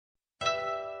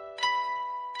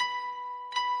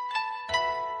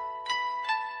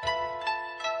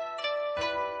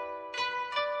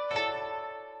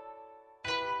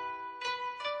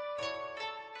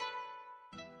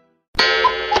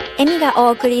が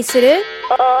お送りする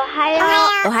お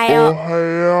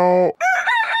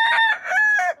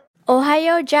は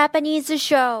ようジャパニーズ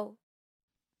ショー。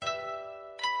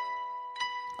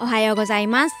おはようござい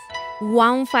ます。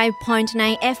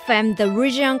 15.9FM The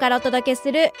Region からお届け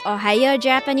するおはようジ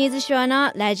ャパニーズショー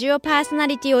のラジオパーソナ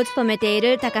リティを務めてい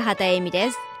る高畑恵美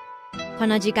です。こ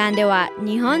の時間では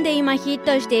日本で今ヒッ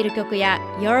トしている曲や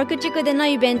ヨーク地区での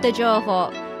イベント情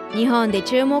報、日本で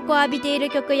注目を浴びている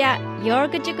曲やヨー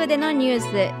ク地区でのニュ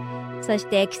ース、そし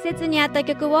て季節に合った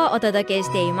曲をお届け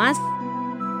しています。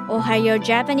おはよう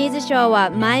ジャパニーズショーは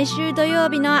毎週土曜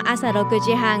日の朝6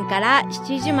時半から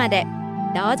7時まで、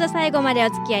どうぞ最後までお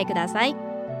付き合いください。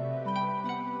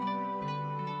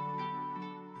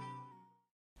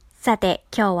さて、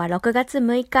今日は6月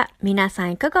6日、皆さ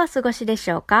んいかがお過ごしで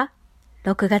しょうか。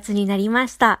6月になりま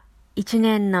した。1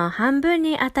年の半分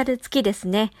にあたる月です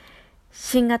ね。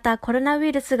新型コロナウ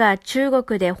イルスが中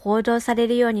国で報道され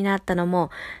るようになったのも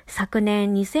昨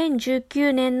年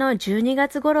2019年の12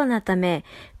月頃なため、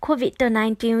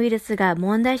 COVID-19 ウイルスが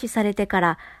問題視されてか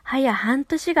ら早半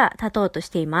年が経とうとし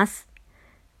ています。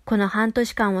この半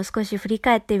年間を少し振り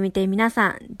返ってみて、皆さ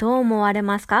んどう思われ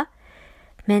ますか？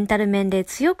メンタル面で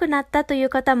強くなったという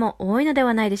方も多いので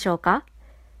はないでしょうか？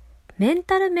メン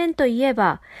タル面といえ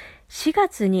ば、4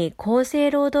月に厚生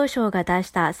労働省が出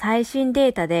した最新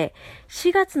データで、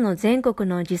4月の全国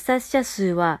の自殺者数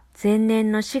は前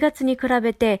年の4月に比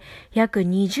べて約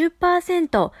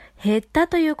 20% 減った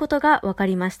ということが分か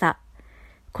りました。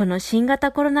この新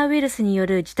型コロナウイルスによ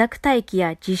る自宅待機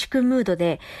や自粛ムード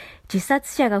で自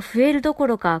殺者が増えるどこ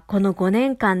ろか、この5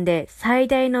年間で最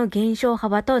大の減少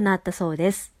幅となったそう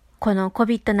です。この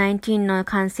COVID-19 の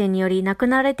感染により亡く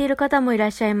なられている方もいら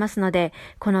っしゃいますので、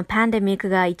このパンデミック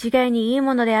が一概にいい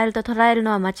ものであると捉える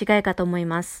のは間違いかと思い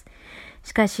ます。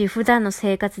しかし普段の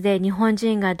生活で日本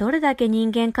人がどれだけ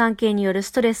人間関係による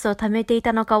ストレスを溜めてい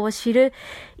たのかを知る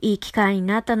いい機会に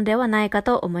なったのではないか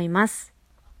と思います。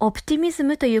オプティミズ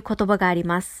ムという言葉があり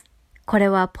ます。これ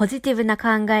はポジティブな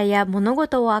考えや物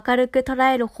事を明るく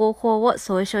捉える方法を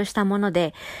総称したもの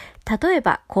で、例え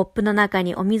ばコップの中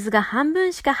にお水が半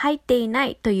分しか入っていな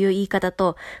いという言い方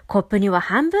と、コップには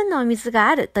半分のお水が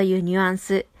あるというニュアン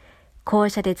ス、後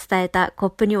者で伝えたコッ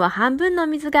プには半分のお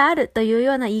水があるという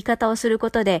ような言い方をする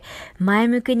ことで、前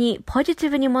向きにポジティ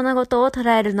ブに物事を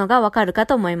捉えるのがわかるか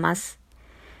と思います。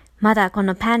まだこ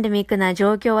のパンデミックな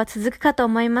状況は続くかと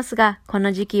思いますが、こ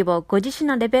の時期をご自身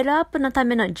のレベルアップのた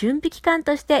めの準備期間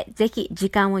として、ぜひ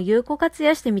時間を有効活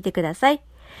用してみてください。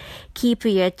Keep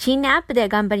your chin up で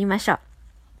頑張りましょう。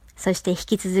そして引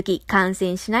き続き感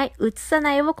染しない、うつさ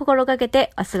ないを心がけ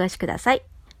てお過ごしください。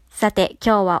さて、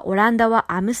今日はオランダ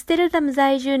はアムステルダム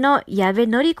在住の矢部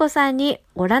のりこさんに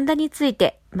オランダについ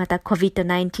て、また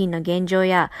COVID-19 の現状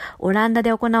やオランダで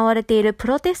行われているプ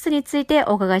ロテストについて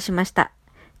お伺いしました。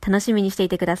楽しみにしてい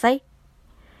てください。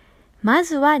ま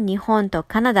ずは日本と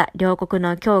カナダ両国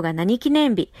の今日が何記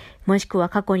念日、もしくは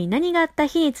過去に何があった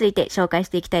日について紹介し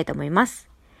ていきたいと思います。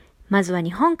まずは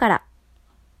日本から。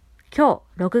今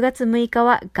日6月6日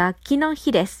は楽器の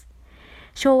日です。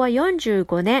昭和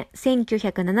45年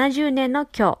1970年の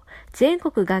今日、全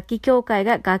国楽器協会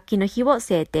が楽器の日を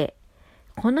制定。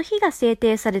この日が制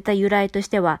定された由来とし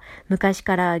ては、昔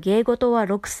から芸事は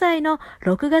6歳の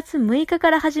6月6日か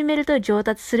ら始めると上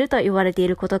達すると言われてい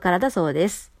ることからだそうで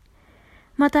す。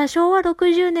また昭和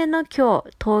60年の今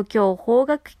日、東京邦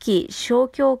楽器商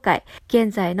協会、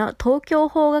現在の東京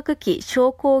邦楽器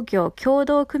商工業協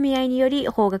同組合により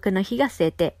邦楽の日が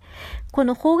制定。こ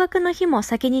の邦楽の日も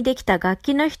先にできた楽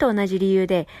器の日と同じ理由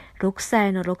で、6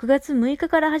歳の6月6日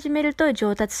から始めると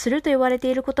上達すると言われ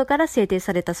ていることから制定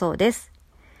されたそうです。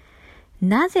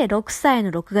なぜ6歳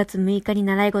の6月6日に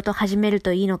習い事を始める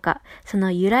といいのか、そ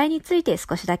の由来について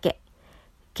少しだけ。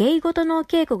芸事のお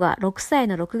稽古が6歳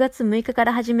の6月6日か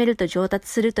ら始めると上達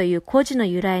するという故事の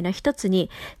由来の一つに、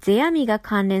世阿弥が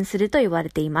関連すると言われ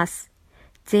ています。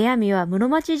世阿弥は室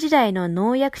町時代の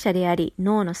能役者であり、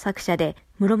能の作者で、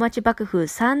室町幕府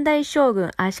三代将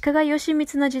軍足利義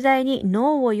満の時代に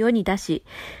能を世に出し、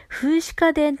風刺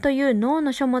家伝という能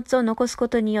の書物を残すこ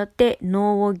とによって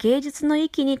能を芸術の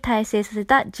域に大成させ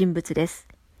た人物です。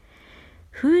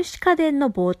風刺家伝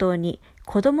の冒頭に、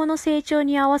子供の成長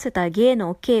に合わせた芸の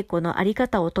お稽古のあり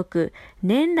方を説く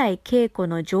年来稽古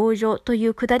の上々とい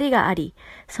うくだりがあり、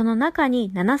その中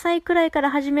に7歳くらいか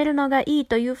ら始めるのがいい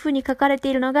というふうに書かれ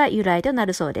ているのが由来とな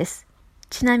るそうです。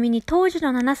ちなみに当時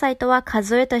の7歳とは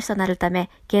数え年となるため、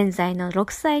現在の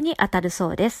6歳にあたるそ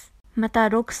うです。また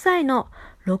6歳の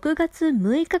6月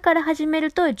6日から始め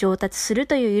ると上達する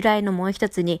という由来のもう一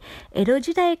つに、江戸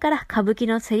時代から歌舞伎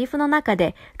のセリフの中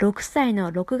で6歳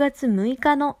の6月6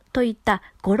日のといった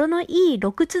語呂のいい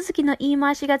6続きの言い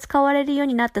回しが使われるよう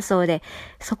になったそうで、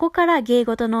そこから芸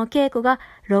事の稽古が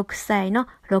6歳の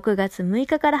6月6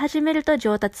日から始めると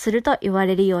上達すると言わ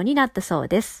れるようになったそう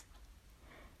です。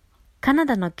カナ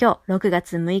ダの今日6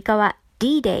月6日は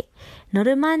D-Day、ノ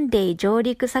ルマンディー上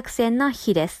陸作戦の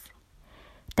日です。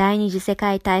第二次世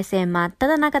界大戦真っ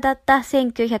只中だった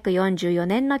1944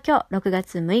年の今日6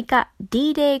月6日、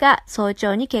D-Day が早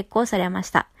朝に決行されま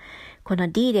した。こ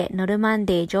の D-Day ノルマン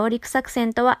ディー上陸作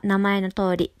戦とは名前の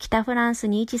通り、北フランス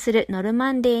に位置するノル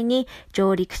マンディーに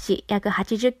上陸し、約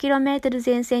 80km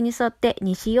前線に沿って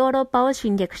西ヨーロッパを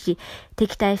侵略し、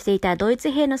敵対していたドイ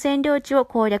ツ兵の占領地を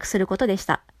攻略することでし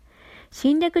た。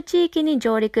侵略地域に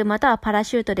上陸またはパラ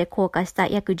シュートで降下した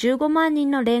約15万人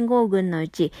の連合軍のう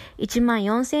ち1万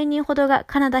4000人ほどが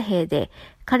カナダ兵で、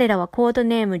彼らはコード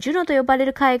ネームジュノと呼ばれ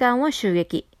る海岸を襲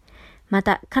撃。ま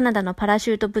た、カナダのパラ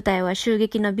シュート部隊は襲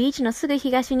撃のビーチのすぐ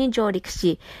東に上陸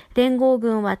し、連合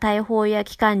軍は大砲や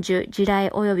機関銃、地雷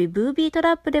及びブービート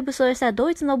ラップで武装したド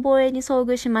イツの防衛に遭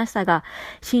遇しましたが、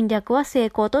侵略は成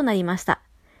功となりました。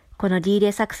この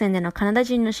D-Day 作戦でのカナダ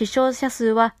人の死傷者数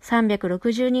は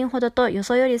360人ほどと予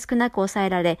想より少なく抑え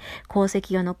られ、功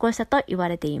績を残したと言わ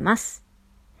れています。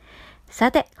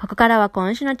さて、ここからは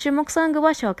今週の注目ソングを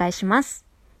紹介します。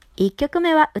1曲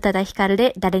目は宇多田ヒカル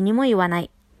で誰にも言わな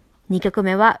い。2曲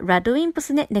目はラッドウィンプ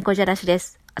スで猫じゃらしで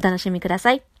す。お楽しみくだ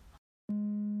さい。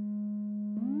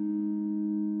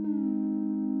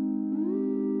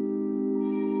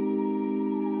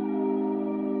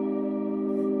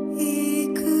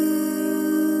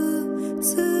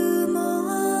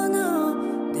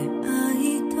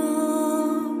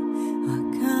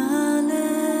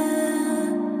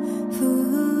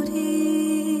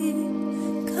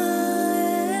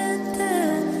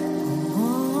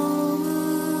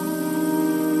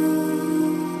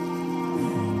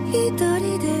一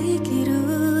人で生きる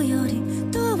より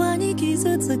永遠に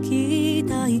傷つき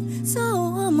たい、そう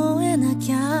思えな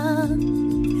きゃ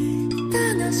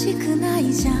楽しくな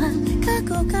いじゃん。過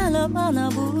去から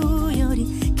学ぶより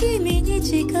君に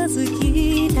近づ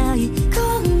きたい。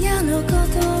今夜のこと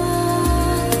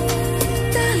は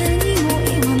誰にも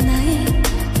言わない。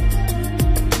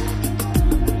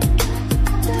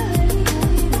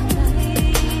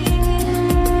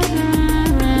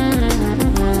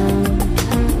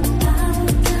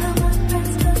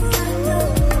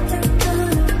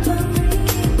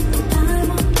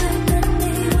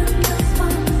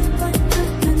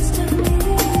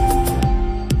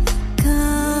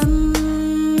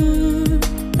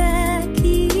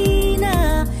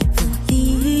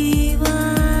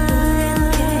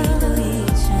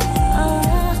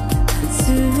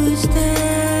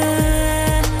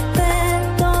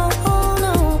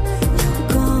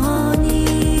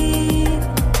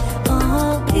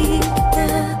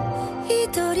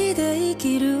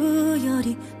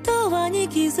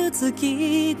つ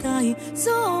きたい、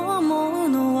そう思う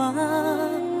のは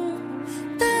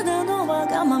ただのわ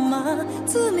がまま。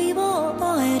罪を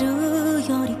覚える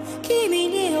より君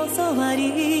に教わ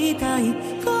りたい。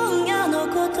今夜の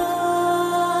こと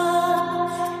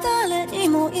誰に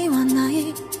も言わな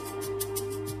い。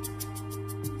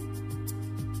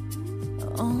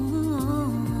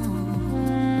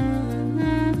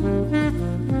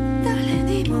誰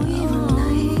にも言わな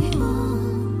い。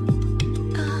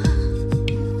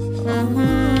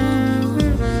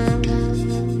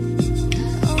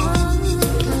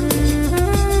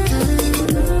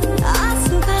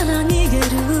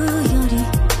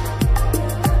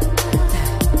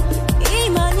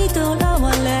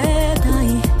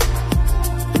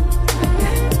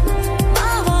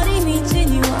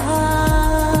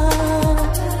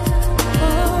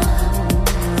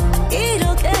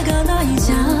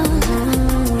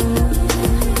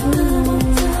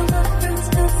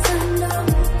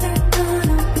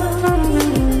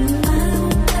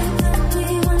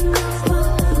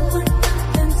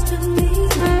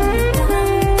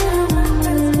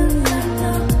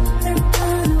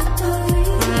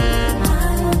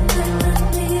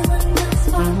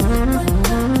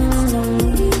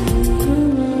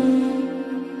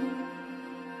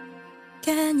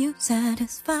Can you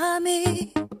satisfy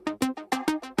me?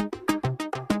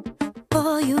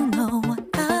 Boy, you know what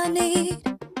I need.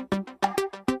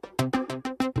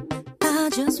 I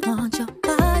just want your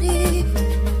body.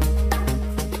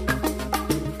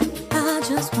 I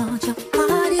just want your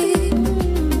body.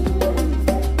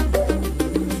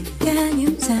 Can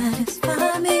you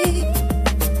satisfy me?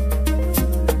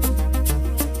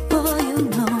 Boy, you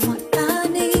know what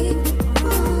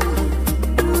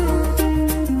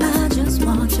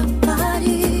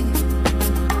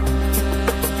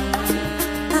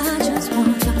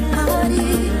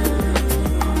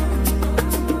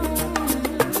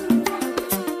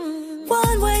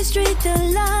ストリー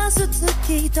トラス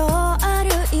月と歩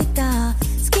いた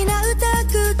好きな歌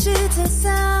口ず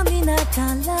さみなが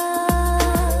ら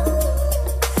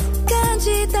感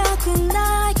じたく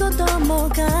ないことも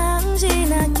感じ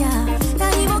なきゃ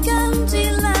何も感じ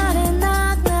られ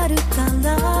なくなるか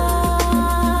ら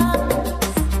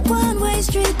One way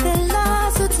street でラ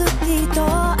ス月と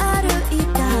歩い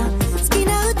た好き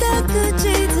な歌口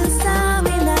ずさみ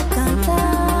ながら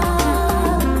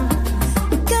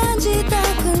感じた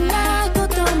くないこ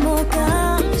とも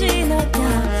感じなきゃ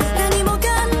何も感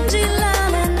じら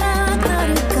れなくな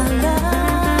るから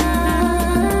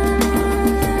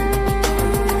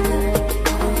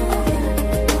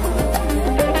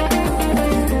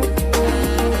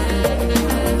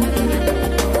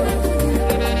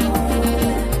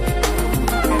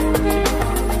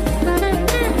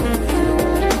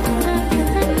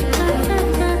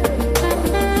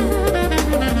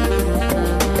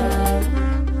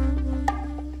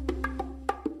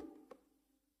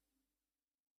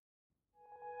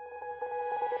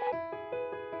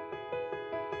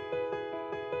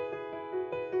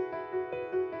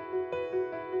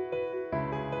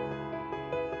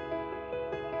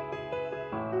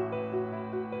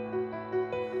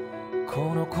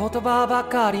この言葉ば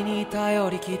かりに頼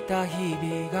り切った日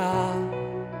々が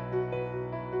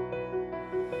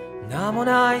名も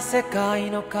ない世界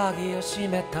の鍵を閉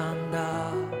めたん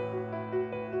だ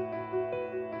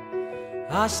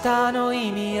明日の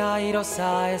意味や色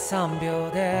さえ3秒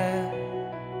で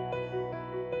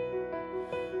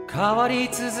変わり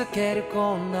続ける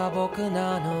こんな僕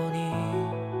なのに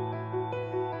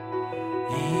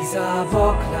いざ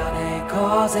僕らで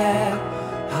行こうぜ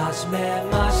初め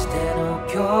ましての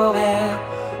今日へ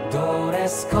ドレ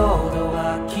スコード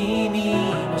は君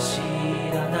も知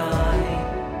らない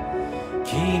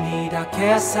君だ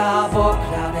けさ僕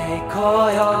らで行こ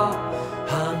うよ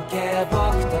半径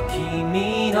僕と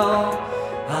君の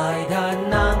間に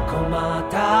何個も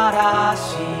新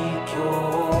しい今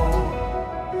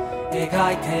日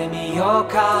描いてみよ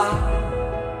うか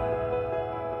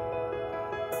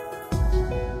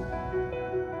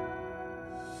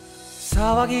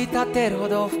騒ぎ立てるほ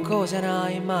ど不幸じゃな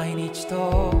い毎日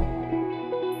と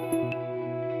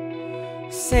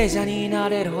聖者にな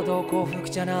れるほど幸福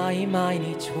じゃない毎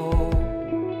日を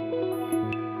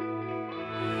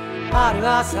ある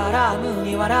朝ラム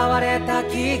に笑われた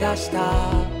気がした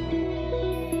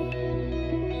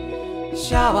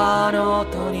シャワーの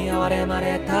音に哀れま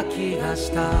れた気が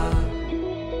した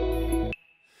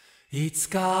いつ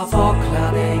か僕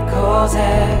らで行こう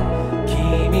ぜ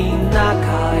君ん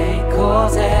中へ行こ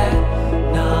うぜ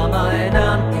名前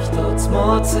なんて一つ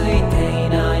もついてい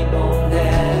ないもんで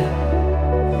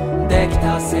でき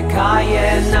た世界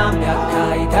へ何百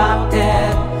回だって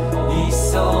いっ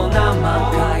そ何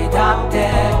万回だって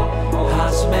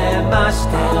初めまし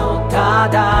てのた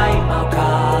だいまお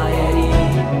かえり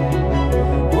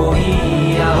お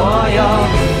いやおう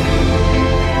よ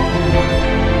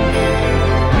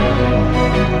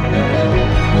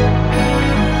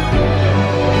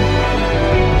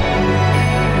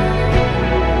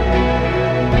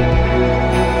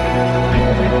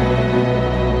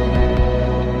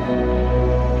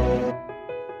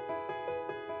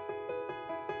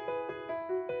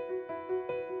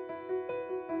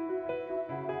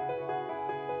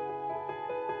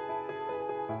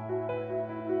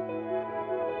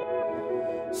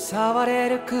触れ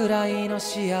るくらいの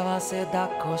幸せ抱っ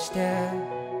こして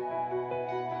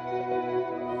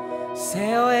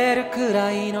背負えるく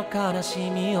らいの悲し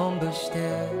みおんぶし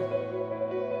て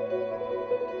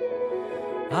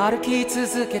歩き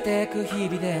続けてく日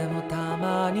々でもた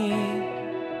まに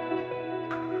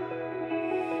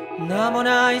名も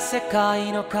ない世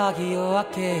界の鍵を開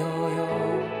けようよ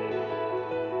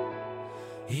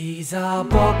いざ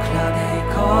僕らで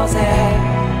行こうぜ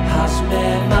初め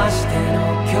まして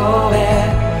の今日へ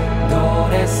ド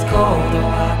レスコード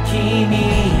は君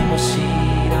も知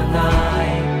らない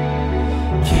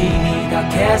君だ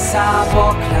けさ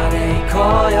僕らで行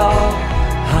こうよ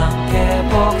半径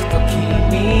僕と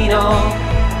君の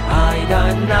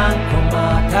間に何個も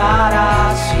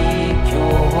新しい今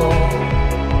日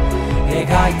描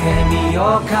いてみ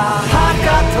ようかは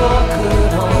か遠く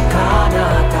の彼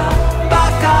方ば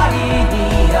かりに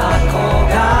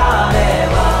憧れ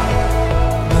は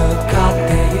向かって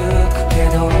ゆくけ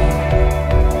ど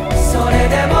それ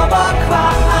でも僕は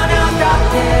あなた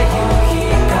っていう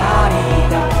光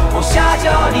が放射状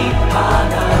に放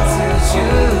つ重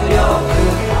力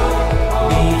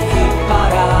に引っ張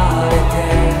られて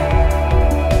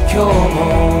今日も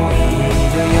い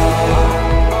るよ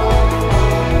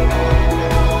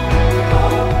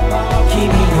君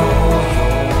の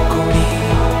横に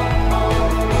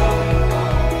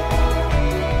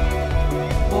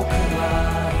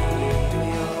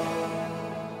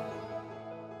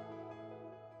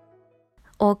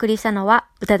送りしたのは、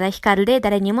宇多田ヒカルで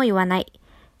誰にも言わない。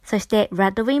そして、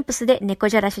ラッドウィンプスで猫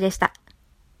じゃらしでした。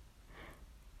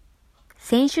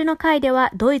先週の回で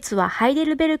は、ドイツはハイデ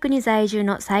ルベルクに在住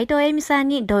の斉藤恵美さん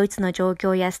にドイツの状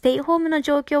況やステイホームの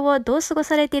状況をどう過ご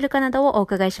されているかなどをお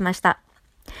伺いしました。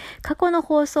過去の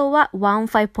放送は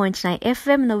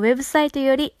 15.9FM のウェブサイト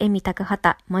より恵美高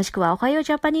畑もしくはおはよう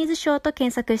ジャパニーズショーと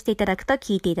検索していただくと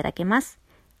聞いていただけます。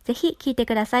ぜひ聞いて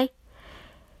ください。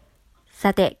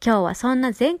さて今日はそん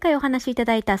な前回お話しいた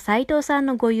だいた斉藤さん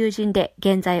のご友人で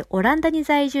現在オランダに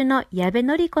在住の矢部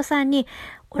典子さんに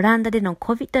オランダでの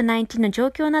COVID-19 の状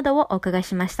況などをお伺い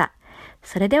しました。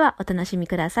それではお楽しみ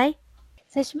ください。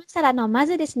そうしましたらま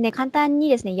ずですね簡単に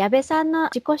ですね矢部さんの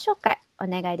自己紹介お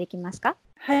願いできますか？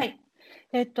はい。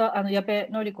矢部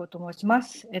典子と申しま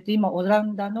す。今、オラ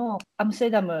ンダのアムステ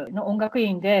ルダムの音楽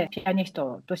院でピアニス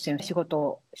トとしての仕事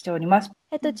をしております。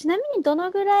ちなみに何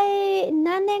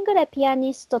年ぐらいピア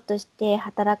ニストとして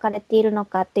働かれているの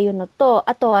かっていうのと、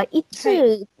あとはいつ、は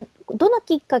い、どの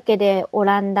きっかけでオ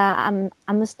ランダ、アム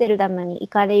ステルダムに行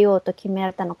かれようと決めら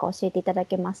れたのか教えていただ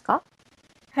けますか？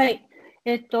はい。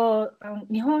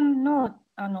日本の、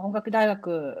音楽大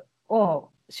学を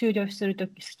修了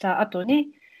した後に、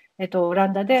オラ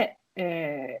ンダで、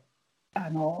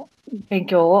勉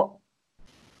強を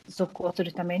続行す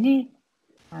るために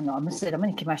アムステルダム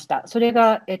に来ました。それ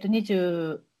が、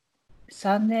23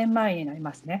年前になり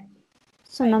ますね。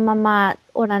そのまま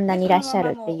オランダにいらっしゃ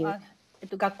るっていう。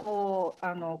学校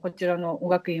こちらの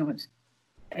音楽院を、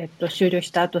修了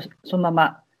した後そのま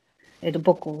ま、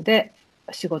母校で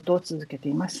仕事を続けて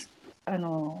います。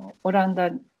オラン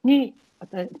ダに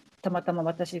たまたま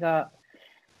私が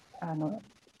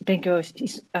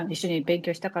一緒に勉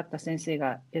強したかった先生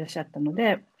がいらっしゃったの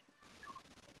で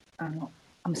ア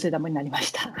ムステルダムになりま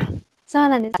した。そう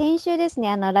なんです。先週です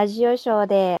ねラジオショー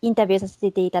でインタビューさ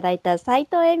せていただいた斉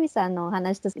藤恵美さんのお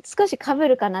話と少し被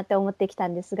るかなって思ってきた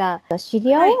んですが、知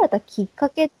り合われたきっか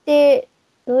けって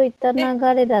どういった流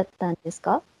れだったんです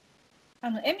か？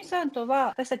恵美さんとは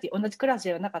私たち同じクラス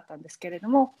ではなかったんですけれど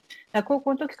も、高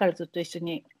校の時からずっと一緒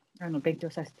に勉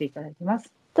強させていただいてま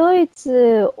す。ドイ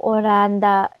ツ、オラン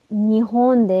ダ、日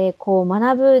本で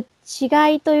学ぶ違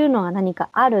いというのは何か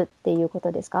あるっていうこ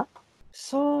とですか？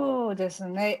そうです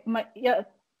ね。やっ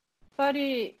ぱ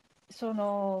り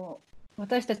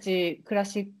私たちクラ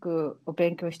シックを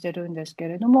勉強してるんですけ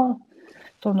れども、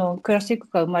クラシック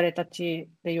が生まれた地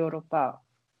でヨーロッパ、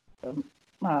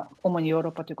主にヨー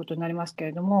ロッパということになりますけ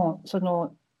れども、そ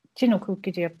の地の空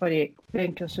気でやっぱり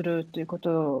勉強するというこ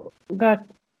とが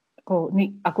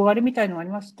に憧れみたいのもあり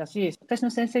ましたし、私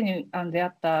の先生に出会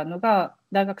ったのが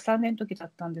大学3年の時だ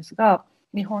ったんですが、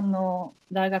日本の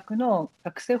大学の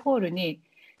学生ホールに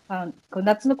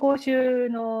夏の講習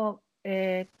の、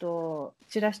チ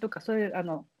ラシとかそういう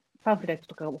パンフレット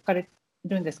とかが置かれ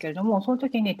るんですけれども、その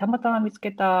時にたまたま見つ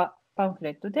けたパンフ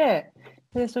レットで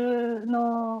そ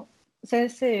の先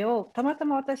生をたまた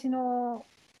ま私の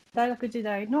大学時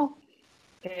代の、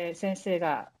先生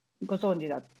がご存知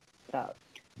だった。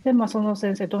でその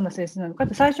先生どんな先生なのかっ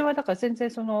て最初はだから全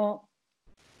然知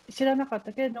らなかっ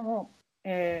たけれども、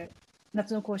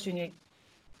夏の講習に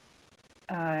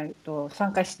参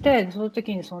加して、その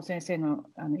時にその先生の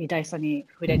偉大さに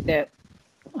触れて、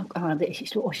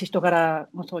お人柄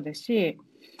もそうですし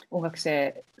音楽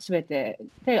性すべて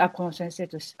でこの先生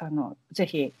とぜ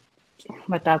ひ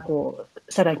また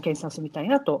さらに研鑽してみたい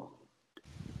なと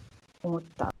思っ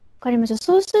た。わかりました。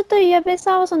そうすると矢部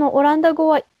さんはそのオランダ語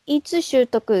はいつ習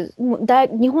得、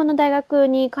日本の大学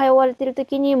に通われている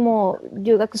時にもう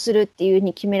留学するっていうふう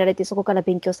に決められて、そこから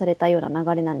勉強されたような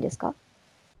流れなんですか？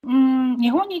日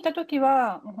本にいた時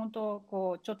は本当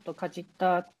ちょっと始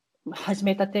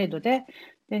めた程度で、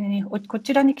こ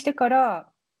ちらに来てから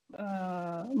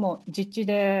もう実地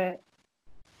で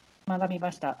学び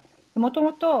ました。もと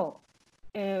もと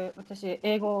私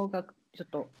英語がちょっ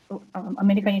とア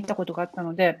メリカに行ったことがあった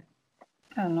ので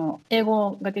英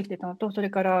語ができてたのと、それ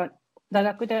から大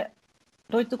学で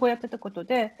ドイツ語をやってたこと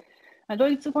でド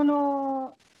イツ語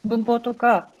の文法と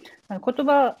か言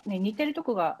葉に似てると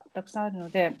こがたくさんあるの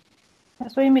で、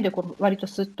そういう意味で割と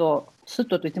スッと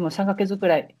といっても3ヶ月ぐ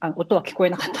らい音は聞こえ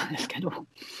なかったんですけど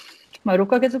6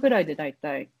ヶ月ぐらいでだい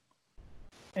たい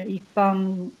一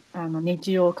般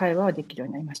日常会話はできるよう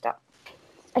になりました。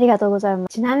ありがとうございま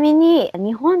す。ちなみに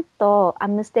日本とア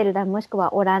ムステルダムもしく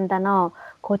はオランダの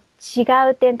違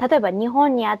う点、例えば日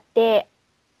本にあって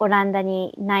オランダ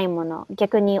にないもの、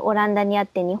逆にオランダにあっ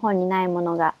て日本にないも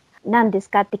のが何です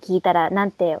かって聞いたら何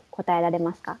て答えられ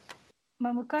ますか？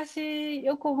昔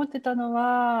よく思ってたの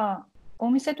は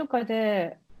お店とか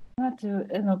で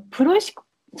プロ意識、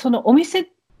そのお店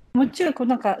もちろん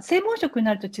なんか専門職に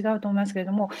なると違うと思いますけれ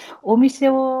ども、お店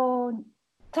を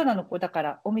ただのだか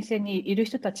らお店にいる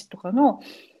人たちとかの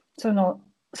その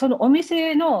お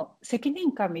店の責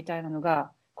任感みたいなの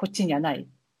がこっちにはない。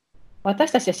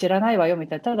私たちは知らないわよみ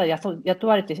たいな、ただ雇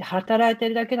われて働いて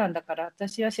るだけなんだから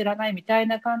私は知らないみたい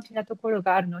な感じなところ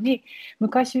があるのに、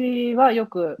昔はよ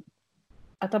く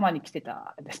頭に来て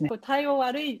たですね。対応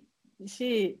悪い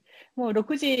し、もう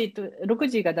6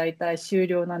時がだいたい終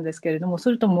了なんですけれども、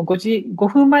それとも5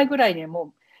分前ぐらいにも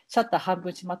うシャッター半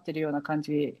分閉まってるような感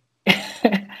じ。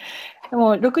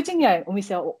もう6時にはお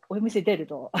店出る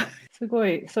と、すご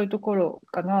いそういうところ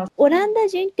かな。オランダ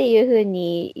人っていうふう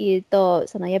に言うと、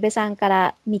その矢部さんか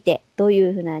ら見て、どうい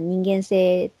うふうな人間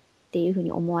性っていうふう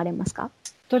に思われますか？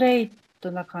ストレー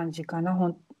トな感じか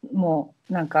な。も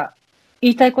うなんか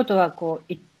言いたいことはこ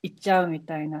う言っちゃうみ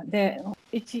たいな。で、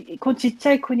このちっち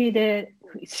ゃい国で、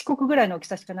四国ぐらいの大き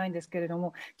さしかないんですけれど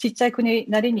も、ちっちゃい国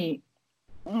なりに、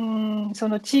そ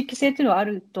の地域性っていうのはあ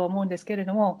ると思うんですけれ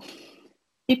ども、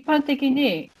一般的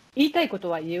に言いたいこと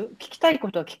は言う、聞きたい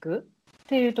ことは聞くっ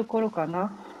ていうところか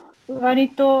な。割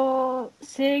と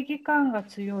正義感が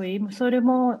強い、それ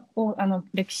も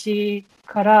歴史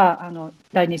から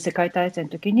第二次世界大戦の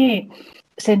時に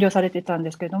占領されてたん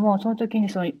ですけれども、その時に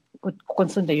ここに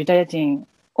住んだユダヤ人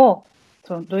を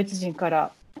そのドイツ人か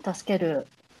ら助ける。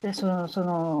で自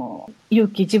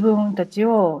分たち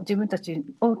を危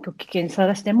険にさ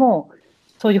らしても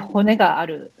そういう骨があ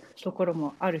るところ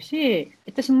もあるし、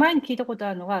私前に聞いたこと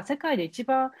あるのは、世界で一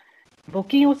番募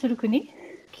金をする国、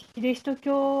キリスト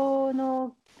教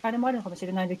のあれもあるのかもし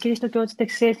れないので、キリスト教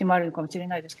的聖地もあるのかもしれ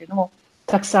ないですけれども、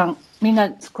たくさんみんな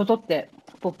こぞって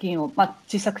募金を、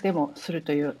小さくてもする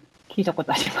という聞いたこ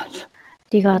とあります。あ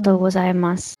りがとうござい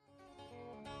ます。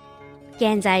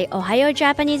現在、おはようジ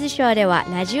ャパニーズショーでは、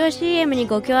ラジオ CM に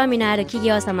ご興味のある企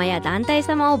業様や団体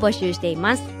様を募集してい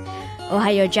ます。お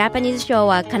はようジャパニーズショー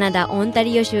はカナダ・オンタ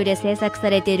リオ州で制作さ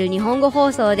れている日本語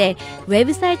放送で、ウェ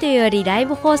ブサイトよりライ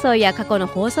ブ放送や過去の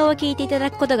放送を聞いていただ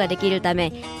くことができるた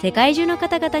め、世界中の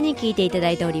方々に聞いていただ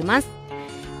いております。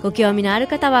ご興味のある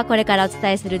方はこれからお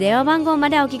伝えする電話番号ま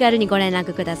でお気軽にご連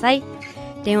絡ください。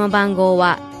電話番号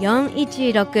は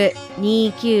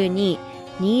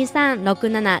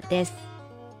 416-292-2367 です。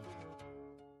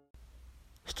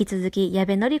引き続き矢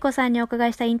部典子さんにお伺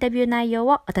いしたインタビュー内容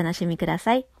をお楽しみくだ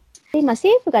さい。今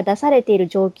政府が出されている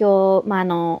状況、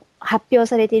発表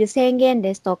されている宣言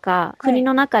ですとか、国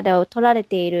の中で取られ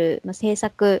ている政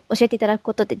策、教えていただく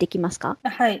ことってできますか？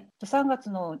はい、3月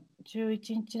の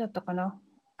11日だったかな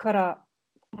から、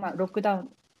ロックダウン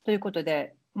ということ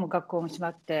で、もう学校も閉ま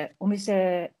って、お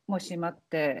店も閉まっ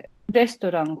て、レス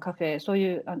トラン、カフェ、そう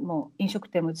いうもう飲食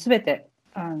店もすべて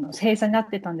閉鎖になっ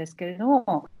てたんですけれど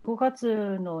も、5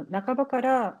月の半ばか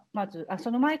らまずそ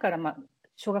の前から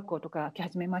小学校とか来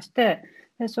始めまして、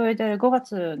でそれで5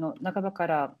月の半ばか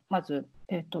らまず、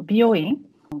美容院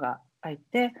が開い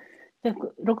て、で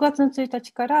6月の1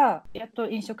日からやっと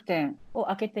飲食店を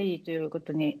開けていいというこ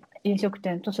とに、飲食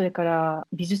店とそれから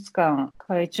美術館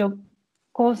から一応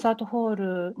コンサートホ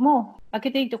ールも開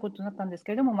けていいということになったんです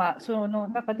けれども、その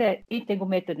中で 1.5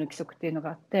 メートルの規則っていうのが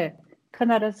あって、必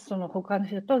ずその他の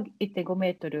人と 1.5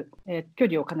 メートル、距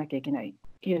離を置かなきゃいけない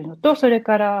というのと、それ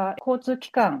から交通機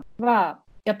関は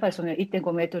やっぱりその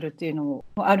 1.5 メートルっていうのも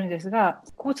あるんですが、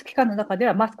交通機関の中で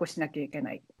はマスクをしなきゃいけ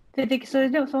ない。それ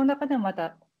でもその中でもま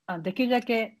たできるだ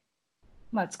け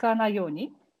使わないよう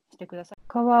にしてください。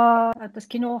私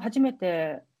昨日初め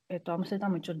てアムステルダ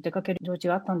ムにちょっと出かける用事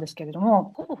があったんですけれど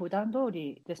も、ほぼ普段通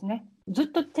りですね。ずっ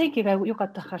と天気が良か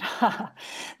ったから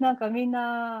なんかみん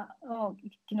な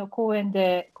昨日公園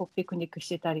でピクニックし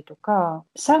てたりとか、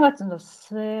3月の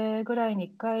末ぐらいに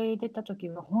1回出た時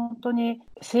は本当に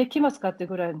世紀末かって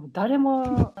ぐらい誰も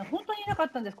本当にいなか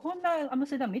ったんです。こんなアムス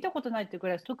テルダム見たことないってぐ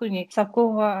らい、特に昨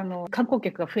今は観光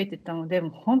客が増えていったので、も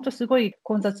う本当すごい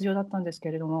混雑状だったんです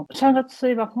けれども、3月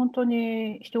末は本当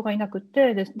に人がいなく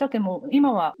て、だけど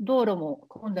今は道路も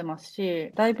混んでます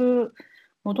し、だいぶ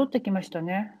戻ってきました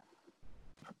ね。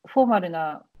フォーマル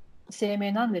な声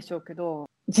明なんでしょうけど、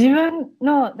自分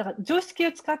のだから常識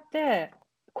を使って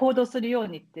行動するよう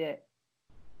にって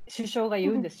首相が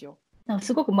言うんですよ。なんか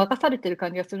すごく任されてる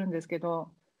感じがするんですけど、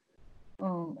あ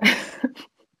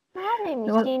る意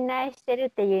味信頼してるっ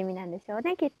ていう意味なんでしょう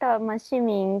ね、きっと。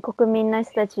国民の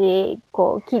人たち、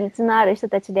規律のある人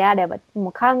たちであれば、も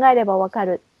う考えればわか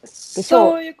るでしょ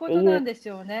う。そういうことなんです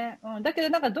よね。だけど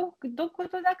なんかどこ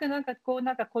となくなんか子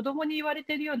供に言われ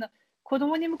てるような、子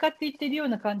供に向かって言ってるよう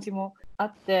な感じもあ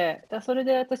って、それ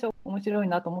で私は面白い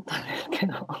なと思ったんですけ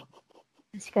ど。確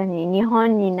かに日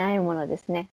本にないものです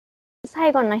ね。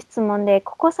最後の質問で、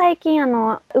ここ最近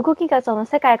動きがその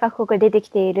世界各国で出てき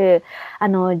ているジ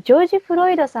ョージ・フロ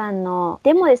イドさんの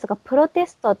デモですとかプロテ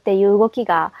ストっていう動き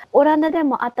がオランダで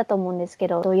もあったと思うんですけ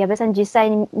ど、矢部さん実際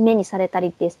に目にされた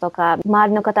りですとか、周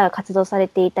りの方が活動され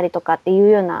ていたりとかっていう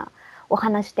ようなお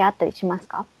話ってあったりします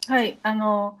か？はい、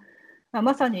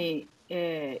まさに、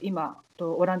今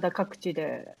オランダ各地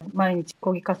で毎日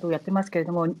抗議活動をやってますけれ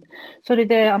ども、それ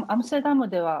でアムステルダム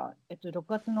では、6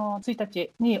月の1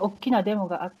日に大きなデモ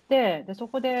があって、でそ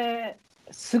こで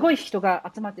すごい人が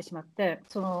集まってしまって、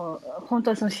本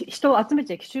当はその人を集め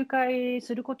て集会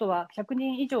することは100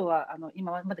人以上は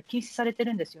今まで禁止されて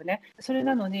るんですよね。それ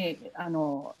なのに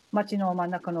街の真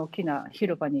ん中の大きな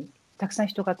広場にたくさん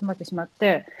人が集まってしまっ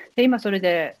て、で今それ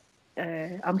で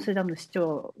アムステルダムの市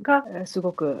長がす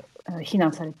ごく非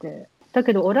難されて、だ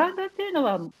けどオランダっていうの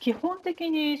は基本的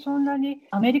にそんなに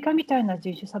アメリカみたいな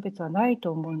人種差別はない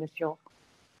と思うんですよ。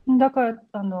だから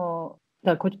黒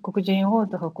人を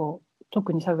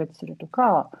特に差別すると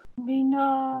か、みん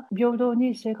な平等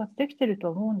に生活できてると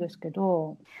思うんですけ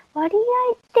ど、割合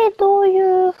ってどう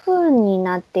いう風に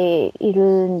なってい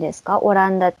るんですか？オラ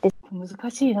ンダって。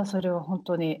難しいな、それは本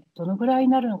当に。どのぐらいに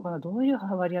なるのかな、どういう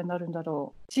割合になるんだ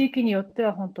ろう。地域によって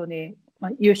は本当に、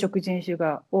有色人種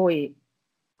が多い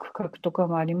区画とか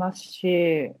もあります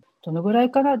し、どのぐら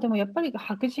いかな。でもやっぱり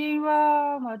白人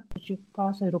は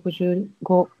50%、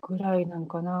65ぐらいなの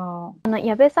かな。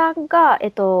矢部さんが、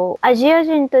アジア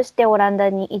人としてオランダ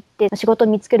に行って仕事を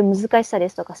見つける難しさで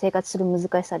すとか、生活する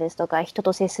難しさですとか、人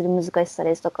と接する難しさ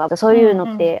ですとか、そういう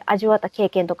のって味わった経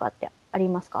験とかってあり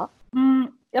ますか？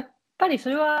やっぱりそ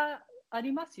れはあ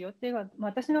りますよ。っていうか、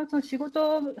私のその仕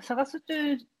事を探すと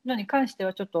いうのに関して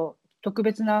はちょっと特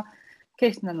別なケ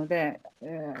ースなので、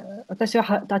私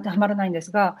は当てはまらないんで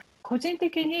すが、個人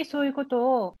的にそういうこ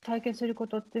とを体験するこ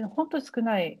とっていうのは本当に少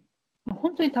ない。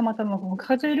本当にたまたま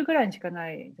数えるぐらいにしか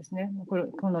ないですね。こ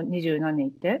の20何年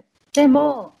いて。で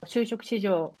も就職市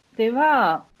場で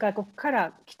は外国か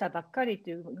ら来たばっかり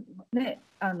というね、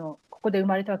ここで生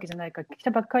まれたわけじゃないから来た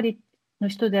ばっかりの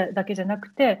人だけじゃなく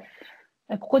て、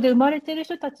ここで生まれている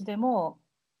人たちでも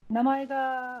名前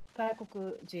が外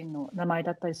国人の名前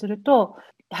だったりすると、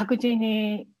白人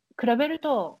に比べる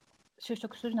と就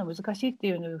職するのは難しいって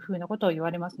いうふうなことを言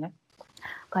われますね。わ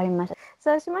かりました。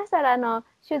そうしましたら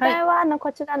取材は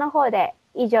こちらの方で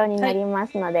以上になりま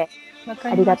すので、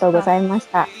ありがとうございまし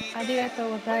た。ありがと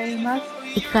うございます。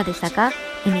いかがでしたか？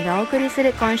エミがお送りす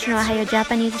る今週のおはようジャ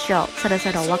パニーズショー、そろ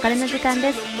そろお別れの時間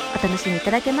です。お楽しみい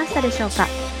ただけましたでしょうか？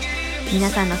皆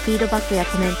さんのフィードバックや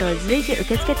コメントを随時受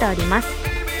け付けております。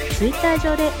ツイッター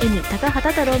上でエミ高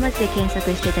畑とローマ字で検索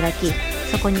していただき、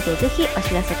そこにてぜひお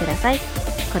知らせください。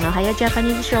このおはようジャパ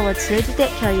ニーズショーを通じて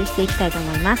共有していきたいと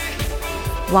思います。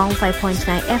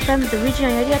15.9FM The Region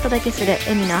よりお届けする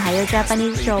エミのおはようジャパニ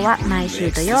ーズショーは毎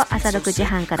週土曜朝6時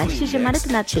半から7時までと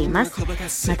なっています。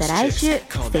また来週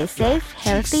Stay safe,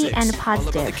 healthy and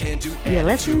positive. You're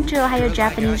listening to Ohio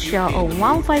Japanese Show on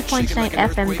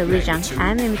 15.9FM The Region.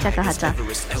 I'm Emi Takahata.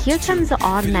 Here comes the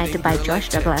All Night by Josh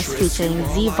Douglas featuring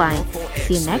Z-Vine.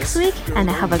 See you next week and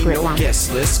have a great one.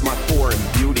 Guest list, my foreign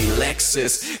beauty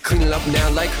Lexus. Clean it up now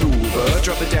like Hoover.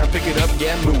 Drop it down, pick it up,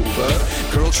 yeah, move her.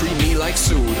 Girl, treat me like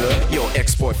Suda. Your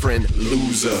ex-boyfriend,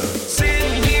 loser.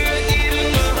 Sitting here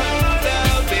eating my heart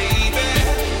out, baby.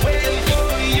 Waiting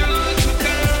for you to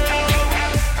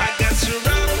come. I got you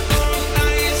up all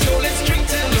night, so let's drink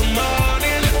till the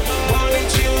morning. Why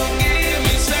don't you give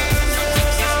me some?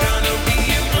 It's gonna be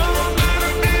an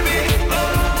all-night, baby.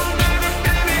 All-night,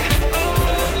 baby.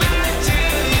 All-night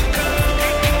till you come.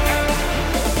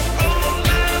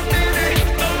 All-night, baby.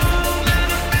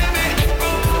 All-night, baby.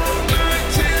 All-night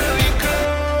till you come.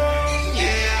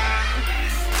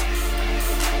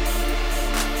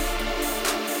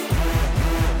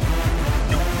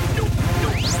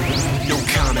 No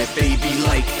comment, baby,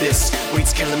 like this.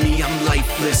 Weight's killing me, I'm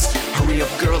lifeless. Hurry up,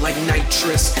 girl, like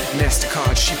nitrous.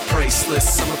 MasterCard, she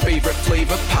priceless. I'm a favorite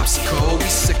flavor, popsicle. We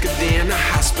sicker than a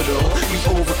hospital. We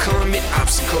overcome an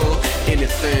obstacle.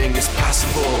 Anything is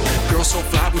possible. Girl, so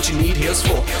fly, what you need here's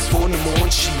for. 4 in the morning,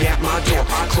 she at my door.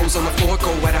 Clothes on the floor,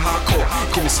 go at a hardcore.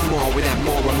 Give me some more with that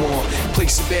more and more.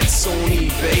 Place a bets on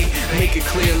eBay. Make it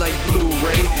clear like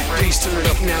Blu-ray. Please turn it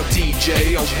up now,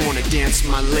 DJ. I wanna dance,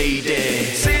 my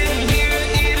lady. Sitting here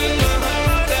eating my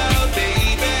heart out,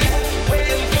 baby.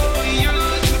 Waiting for you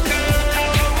to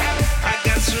come. I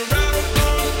got you up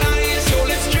all night, so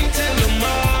let's drink till the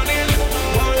morning.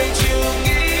 Why don't you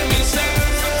give me some?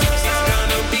 It's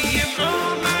gonna be an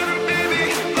all-nighter, baby.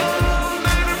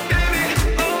 All-nighter, baby.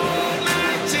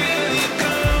 All-night till you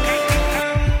come.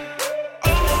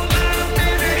 All-nighter,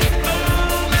 baby.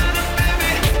 All-nighter,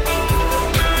 baby.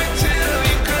 All-night till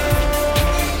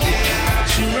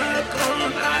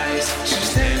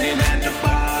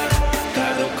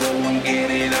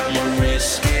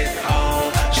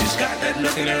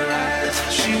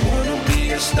She wanna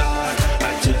be a star.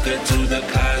 I took her to the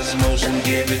cosmos and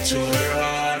gave it to her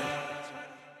heart.